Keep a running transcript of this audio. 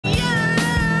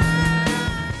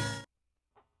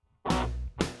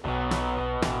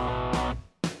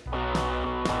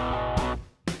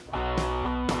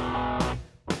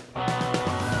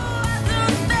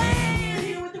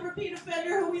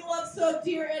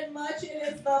very much. It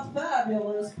is the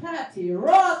fabulous Patti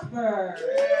Rothberg.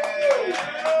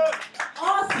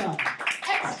 Awesome.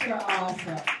 Extra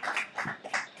awesome.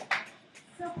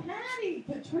 So Patti,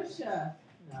 Patricia.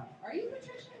 No. Are you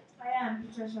Patricia? I am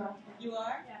Patricia. You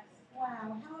are? Yes.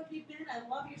 Wow. How have you been? I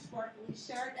love your sparkly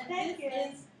shirt. And Thank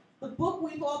this is the book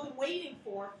we've all been waiting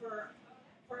for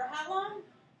how long?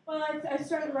 Well, I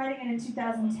started writing it in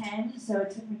 2010, so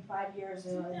it took me 5 years.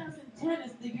 2010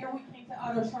 is the year we came to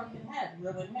Otto Shrunken Head,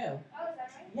 ReW WhO. Oh, is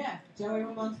that right? Yeah, Joey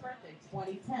Ramone's birthday,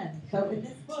 2010. So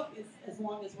this book is as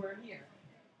long as we're here.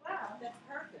 Wow. That's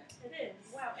perfect. It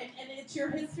is. Wow, and it's your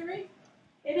history?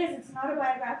 It is. It's an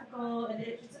autobiographical.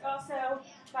 It's also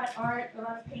got art, a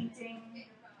lot of painting.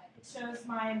 It shows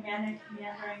my manic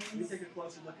meanderings. Let me take a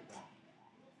closer look at that.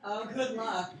 Oh, good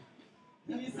luck.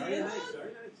 Can you see Very it? nice,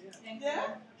 very nice, yeah. Yeah?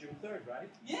 June 3rd, right?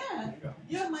 Yeah. There you go.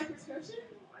 You have my prescription?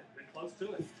 I've been close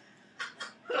to it.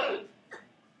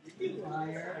 You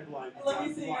liar. I'm blind. Let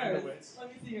me see blind yours. to wits. Let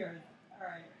me see yours. All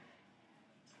right.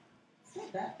 It's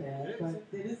not that bad, but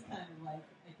it is kind of like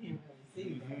I can't really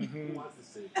see. Who wants to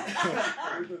see?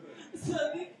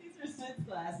 So these are Smith's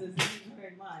glasses, and you're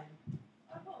wearing mine.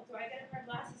 Oh, cool. Do I get a pair of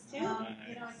glasses too? You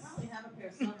know, I probably have a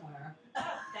pair somewhere. Oh,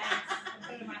 thanks. I'll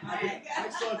go to my eye. I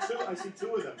saw two. I see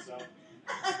two of them. So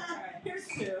Alright, here's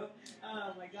two.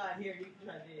 Oh my God, here, you can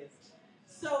try these.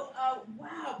 So,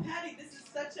 wow, Patti, this is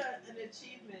such an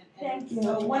achievement. And Thank you.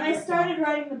 so When I wonderful. started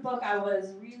writing the book, I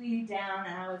was really down,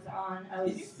 and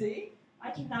Did you see?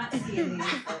 I cannot see any.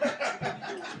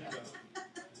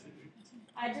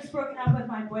 I had just broken up with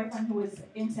my boyfriend who was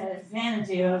into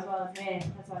Xanadu as well as me.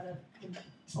 That's why the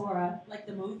aura. Like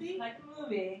the movie? Like the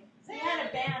movie. He had a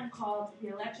band called the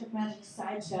Electric Magic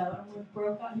Sideshow, and we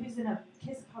broke up. He was in a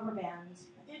Kiss cover band.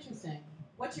 Interesting.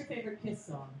 What's your favorite Kiss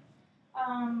song?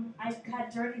 I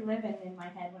had Dirty Living in my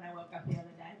head when I woke up the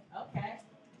other day. Okay.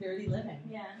 Dirty Living.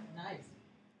 Yeah. Nice.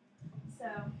 So,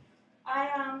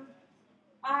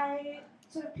 I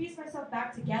sort of pieced myself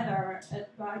back together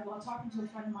while talking to a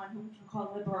friend of mine who we can call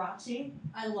Liberace.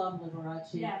 I love Liberace.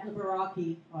 Yeah.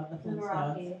 Liberace on the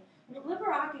Liberace.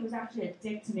 Liberace was actually a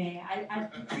dick to me. I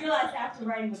realized after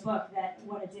writing the book that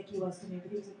what a dick he was to me, but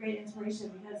he was a great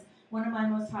inspiration because one of my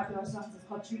most popular songs is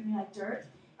called Treat Me Like Dirt.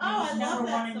 Oh, I love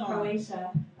that #1 in song.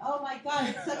 Croatia. Oh my God,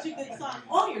 it's such a good song.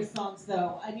 All your songs,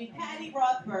 though. I mean, Patti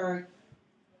Rothberg,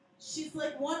 she's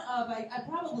like I'm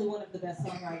probably one of the best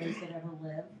songwriters that ever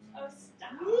lived. Oh,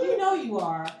 stop. You know you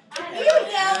are. I You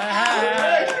know,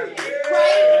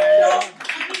 right? So,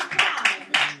 I mean, come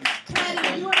on.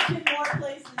 Patti, you have been more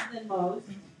places than most.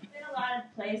 been a lot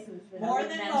of places that More I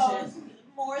than mentioned. most.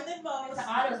 More than most. The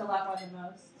Otto's a lot more than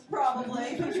most.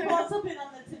 Probably. But you've also been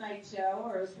on The Tonight Show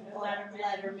or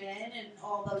Letterman. and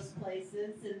all those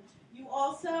places. And you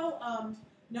also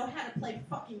know how to play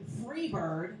fucking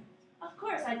Freebird. Of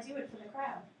course, I do it for the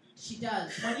crowd. She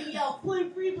does. When you yell, play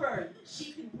Freebird,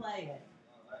 she can play it.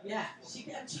 Yeah. She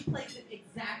plays it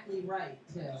exactly right,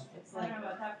 too. It's I like, don't know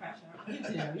about that pressure.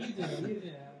 you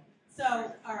do.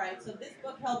 So, all right, so this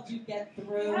book helped you get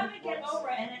through. You have to get over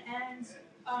it, and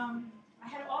I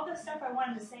had all this stuff I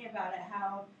wanted to say about it,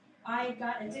 how I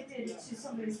got addicted to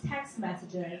some of these text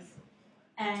messages,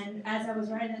 and as I was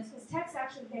writing this, because texts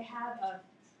actually, they have a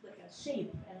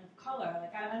shape and a color.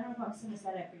 Like, I don't know if I'm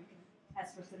synesthetic, or you can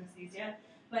test for synesthesia,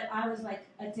 but I was like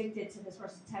addicted to this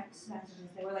person's text messages.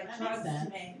 They were like That drugs makes to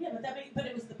sense. me. Yeah, but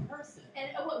it was the person. And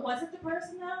was it the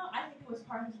person though? I think it was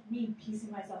part of me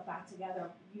piecing myself back together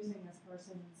using this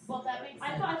person's. Well, that makes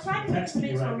sense. I tried to make Texting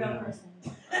it you into a right real now. person.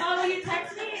 Oh, will you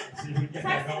text me? See if we can get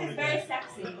that Texting going is very again.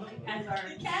 sexy, I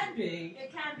learned. It can be.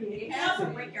 It can be. It It can can also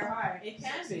be. break your heart. It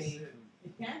can be.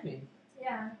 It can be.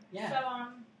 Yeah. Yeah. So,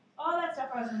 all that stuff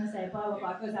I was going to say, blah, blah,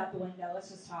 blah, goes out the window. Let's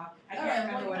just talk. I All can't right,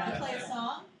 remember well, what you I want was to play a gonna say.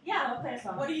 song? Yeah, I'll play a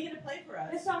song. What are you going to play for us?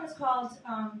 This song is called,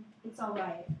 It's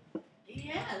Alright.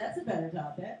 Yeah, that's a better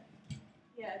topic.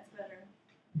 Yeah, it's better.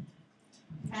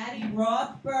 Patti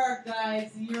Rothberg,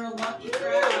 guys, you're a lucky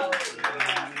crowd.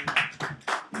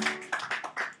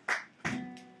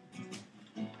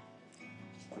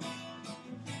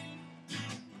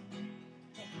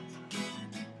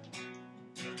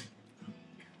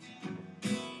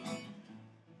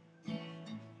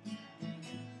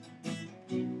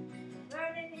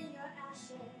 Burning in your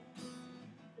ashes,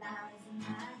 flowers in my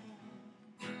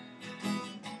hand.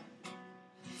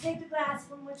 Take the glass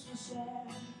from which we share,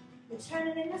 return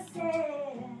it into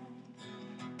sand.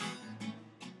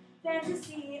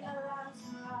 Fantasy allows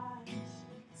mirage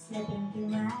slipping through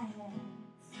my hands.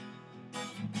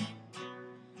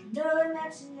 Knowing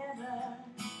that you never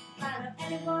find out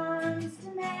anyone's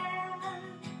demand.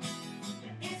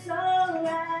 It's alright,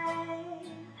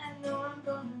 I know I'm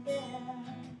gonna live.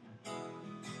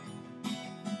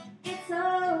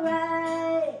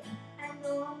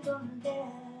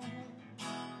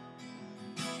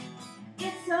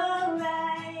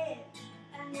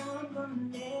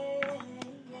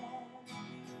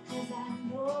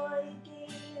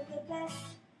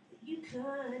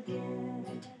 could get.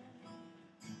 You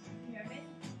hear me?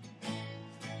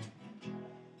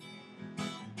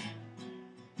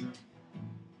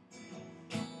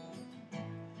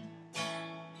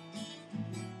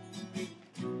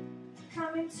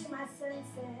 Coming to my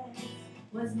senses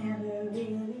was never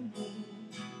really me.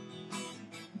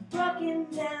 Broken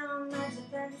down my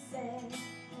defenses and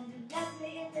you left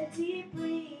me in the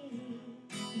debris.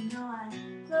 You know I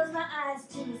close my eyes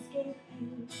to escape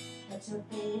you, but your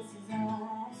face is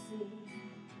all I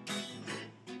see.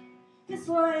 This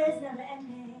war is never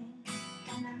ending,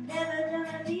 and I'm never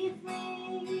gonna be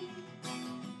free.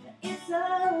 But it's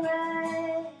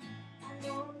alright, I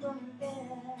know I'm gonna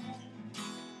live.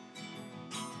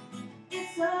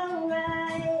 It's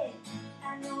alright,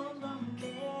 I know I'm gonna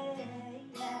live.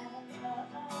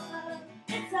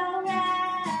 It's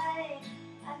alright,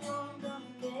 I know I'm gonna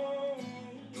live.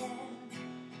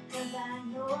 'Cause I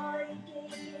know you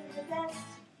gave me the best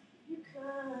you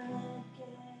could get.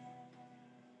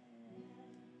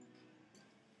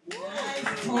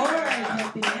 Nice chorus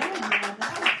at the end, man.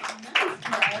 That was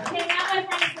nice, Okay, now my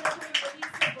friend's gonna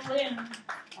release the balloon.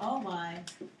 Oh my.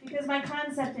 Because my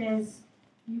concept is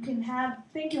you can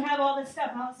think you have all this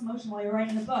stuff, all this emotion while you're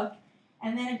writing the book,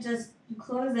 and then it just, you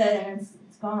close it and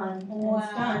it's gone. And it's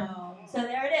done. Wow. So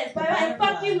there it is. Bye-bye.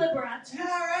 Fuck you, Liberace. All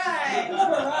right.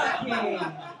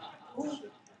 Liberace.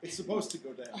 It's supposed to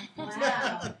go down.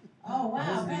 Wow. Oh, wow. What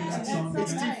was the name of that Patty, that's song? so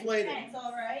It's nice. deflating. It's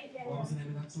all right. Yeah, What was the name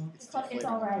of that song? It's called It's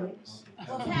All Right.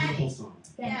 Well, Beautiful Patty. song.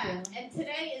 Thank Yeah, you. and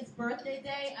today is birthday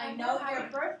day. I Oh, know happy your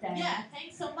birthday. Yeah,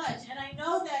 thanks so much. And I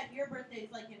know that your birthday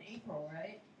is like in April,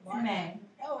 right? It's May.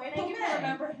 Oh, April, Thank you for May.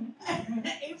 remembering.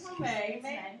 April, May, It's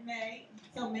May, May.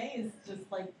 So May is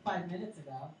just like 5 minutes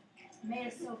ago. May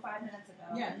is still 5 minutes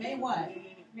ago. Yeah, May what?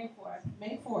 May 4th.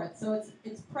 May 4th. So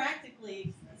it's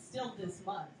practically still this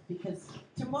month because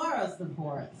tomorrow's the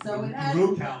 4th. So it has.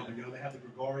 Gregorian calendar, you know, they have the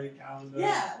Gregorian calendar.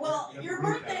 Yeah, well, You have your the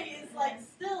Greek birthday calendar. is like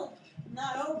still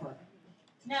not over.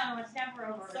 No, it's never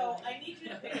over. So I need you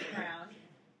to pick a crown.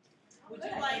 Would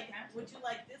you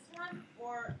like this one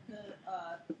or the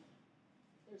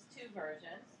there's two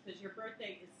versions because your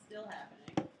birthday is still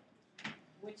happening.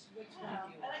 Which one do you I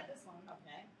want? like this one.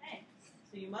 Okay. Thanks.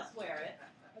 So you must wear it.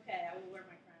 Okay, I will wear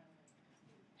my crown.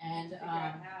 And Figure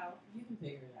out how. you can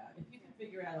figure it out. If you can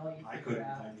figure out all you I figure couldn't.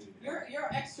 out. I needed it. You're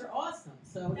extra awesome.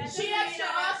 So That is she doesn't extra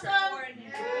mean I'm extra awesome?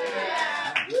 coordinated.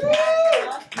 Yeah.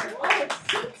 Oh, it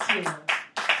suits you.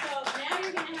 So now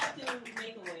you're gonna have to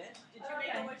make a wish. Did you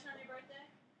make a Okay. wish on your birthday?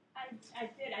 I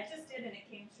did. I just did and it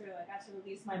came true. I got to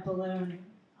release my balloon.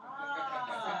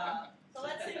 Ah. So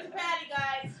let's sing to Patty,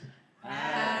 guys.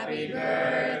 Happy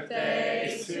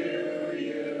birthday to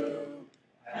you.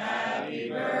 Happy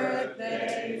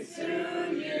birthday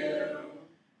to you.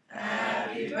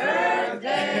 Happy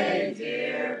birthday,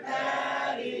 dear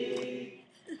Patty.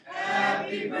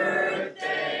 Happy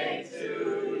birthday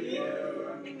to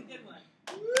you. Pick a good one.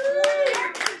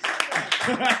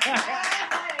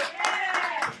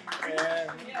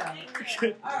 Yeah.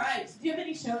 All right. Do you have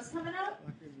any shows coming up?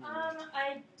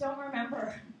 I don't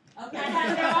remember. Okay.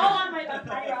 They're all on my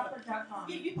pattyrothberg.com.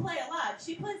 You play a lot.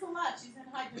 She plays a lot. She's in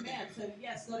high demand. So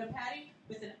yes, go to Patty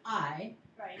with an I,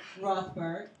 Right.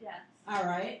 Rothberg. Yes. All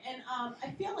right. And I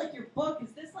feel like your book,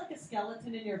 is this like a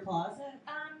skeleton in your closet?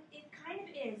 It kind of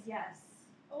is, yes.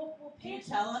 Oh, well, Can you Paige,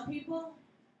 tell on people?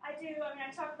 I do. I mean,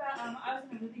 I talk about, I was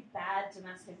in a really bad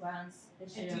domestic violence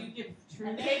issue. And do you give true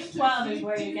And names? page 12 or is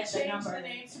where do you get the change number. the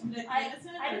names to protect I- the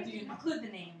innocent? I or didn't do you... include the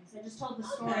names. I just told the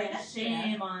Okay, story and that's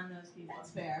shame on those people. That's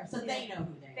fair. So they know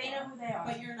who they are. They know who they are.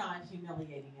 But you're not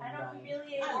humiliating I don't anybody.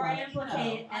 humiliate I or love it.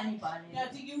 implicate No, anybody. Now,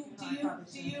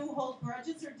 do you hold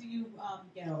grudges or do you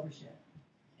get over shit?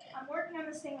 I'm working on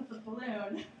this thing with the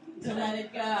balloon. To let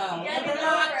it go. You gotta get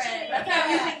over it. That's why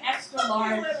I'm using extra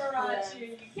large.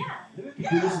 Liberace. Yeah, Maybe we could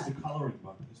do this as a coloring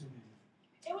book. This would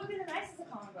be- it would be the nicest of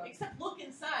coloring book. Except look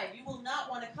inside. You will not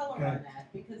want to color Okay. on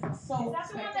that because it's Is so that the one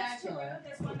that's true? spectacular.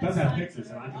 There's one It that's does have not pictures,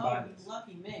 true. and I can Oh, buy this.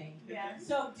 lucky me. Yeah.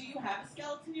 So, do you have a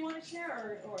skeleton you want to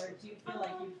share, or do you feel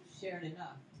like you've shared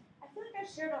enough? I feel like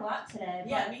I shared a lot today.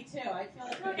 Yeah, but me too. I feel I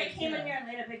like feel like I you came did in too. here and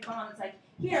laid a big bomb. It's like,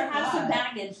 here, have some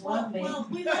baggage. Love me. Well,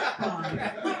 we like bombs.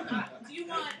 Do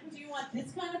you want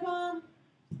this kind of bomb?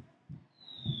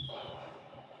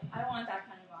 I want that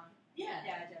kind of bomb. Yeah.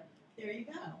 Yeah, I do. There you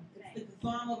go. It's the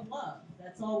bomb of love.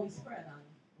 That's all we spread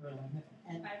on.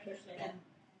 And I appreciate it.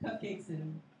 and cupcakes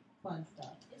and fun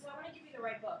stuff. So I want to give you the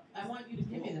right book. I want you to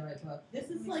give me the right book. This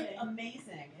is Let me like see.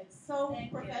 amazing. It's so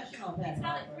Thank you. professional. It's Patty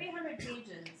got like Harper. 300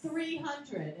 pages.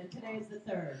 300, and today is the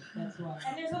 3rd. That's why.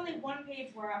 And there's only one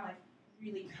page where I'm like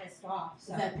really pissed off.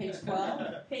 So. Is that page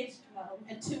 12? Page 12.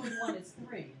 And 2 and 1 is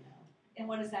 3, you know. And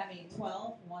what does that mean?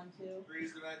 12. 1, 2, 3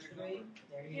 is the magic 3. number.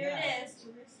 There you Here go. it is. To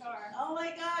restart. Oh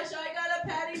my gosh, I got a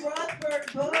Patti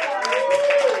Rothberg book.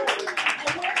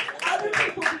 And where can other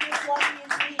people be as lucky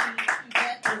as me to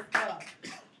get this book?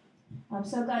 I'm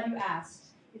so glad you asked.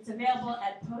 It's available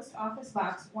at Post Office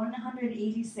Box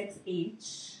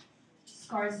 186H,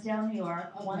 Scarsdale, New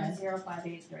York,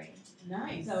 10583.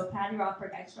 Nice. So Patti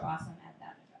Rothberg Extra Awesome at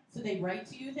that address. So they write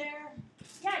to you there?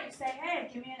 Yeah, you say, hey,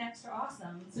 give me an extra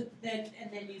awesome. So then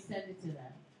you send it to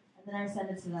them. And then I send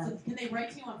it to them. So can they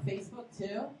write to you on Facebook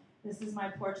too? This is my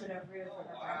portrait of ReW for her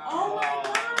birthday. Oh my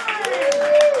god!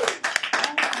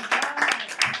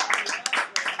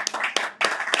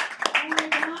 Oh my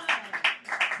god!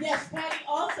 Yes, Patti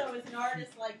also is an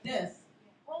artist like this.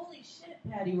 Holy shit,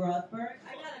 Patti Rothberg!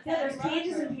 I got a Yeah, there's Patti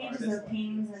pages Rothberg and pages of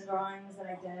paintings and drawings that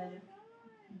I did.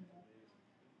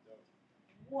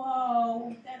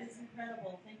 Whoa, that is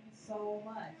incredible. Thank you so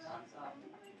much.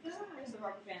 There's a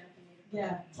rubber band if you need it.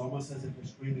 Yeah. It's almost as if you're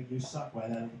screaming, "You suck!" right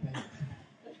out of the page.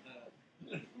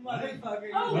 Motherfucker.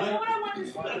 Oh, you know what I wanted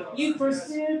to say? You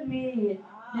pursued me,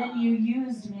 then you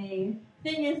used me,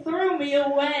 then you threw me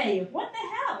away. What the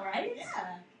hell, right?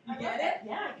 Yeah. You I get love it? it?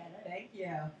 Yeah, I get it. Thank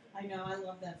you. I know, I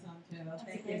love that song too. That's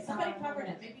Thank a you. great Somebody song. covered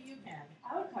it. Maybe you can.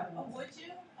 I would cover Oh, this. would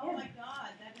you? Oh Yeah. my God,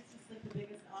 that is just like the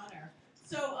biggest honor.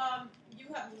 So, you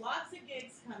have lots of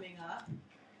gigs coming up,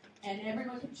 and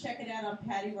everyone can check it out on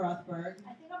Patti Rothberg.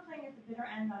 I think I'm playing at the bitter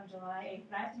end on July 8th,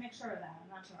 but I have to make sure of that. I'm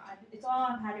not sure. It's all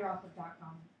on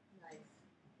pattyrothberg.com. Nice.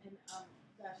 And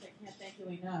gosh, I can't thank you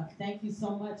enough. Thank you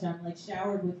so much. I'm like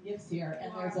showered with gifts here,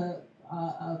 and there's a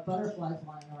butterfly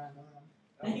flying around the room.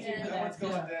 Thank you for That one's that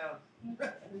going too. down.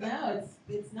 No,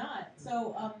 it's not.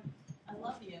 So, I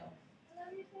love you. I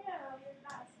love you too. You're the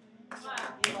best.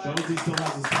 Wow. Jonesy still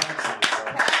has his pants on.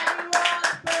 Patti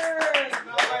Rothberg. It's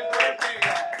not my birthday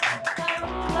yet.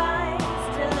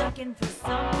 Still looking for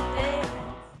something.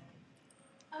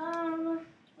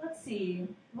 Let's see.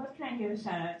 What can I give a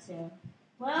shout out to?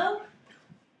 Well,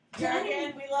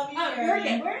 Jurgen, we love you, oh,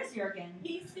 Jurgen. Where is Jurgen?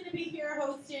 He's going to be here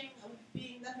hosting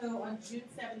Being the Who on June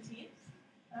 17th.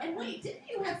 And wait, didn't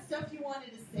you have stuff you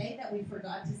wanted to say that we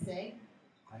forgot to say?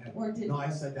 No, I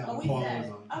said that Oh, when we Paul said was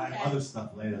it. on. I Okay. have other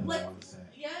stuff later that I Like- want to say.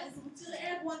 Yeah, so just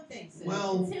add one thing, Sid.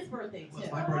 Well, it's his birthday, too.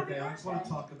 It's my birthday. I just want to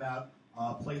talk about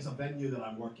a venue that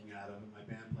I'm working out of, and my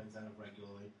band plays out of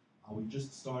regularly. We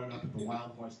just started up at the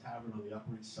Wild Horse Tavern on the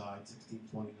Upper East Side,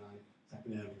 1629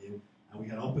 2nd Avenue. And we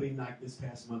had opening night this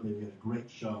past Monday. We had a great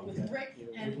show. With Rick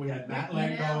and We had Matt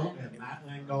Rick and Lango. Alan. We had Matt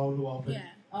Lango who opened. Yeah.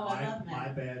 Oh, I love My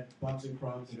Matt. band, Bugs and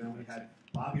Crumbs, and then we had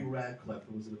Bobby Radcliffe,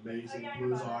 who was an amazing I know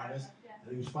blues about that. artist, Yeah.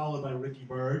 and he was followed by Ricky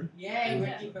Bird. Yay,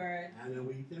 Ricky Bird. And then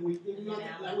we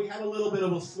had a little bit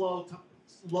of a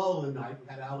lull in the night. We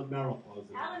had Alan Merrill close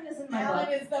it. Alan is in my Alan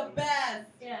book. is the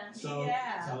best. Yeah. So,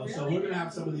 Yeah, so really we're gonna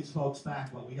have some of these folks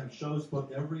back, but we have shows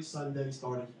booked every Sunday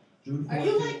starting June Are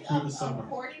you 14th like through the summer.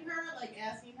 courting her, like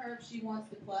asking her if she wants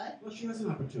to play? Well, she has an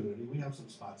opportunity. We have some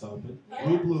spots open. Yeah.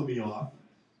 Lou blew me off,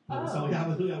 Oh. so we have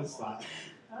a spot.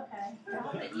 Okay. I'll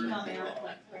have to email me real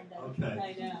quick, Brenda. Okay.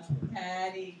 I know.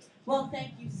 Patty. Well,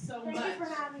 thank you so Thank much. you for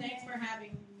having Thanks me. for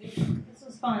having me. This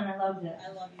was fun. I loved it. I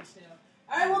love you too.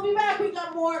 All right, we'll be back. We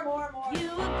got more. You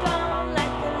were gone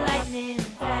like the lightning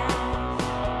flash.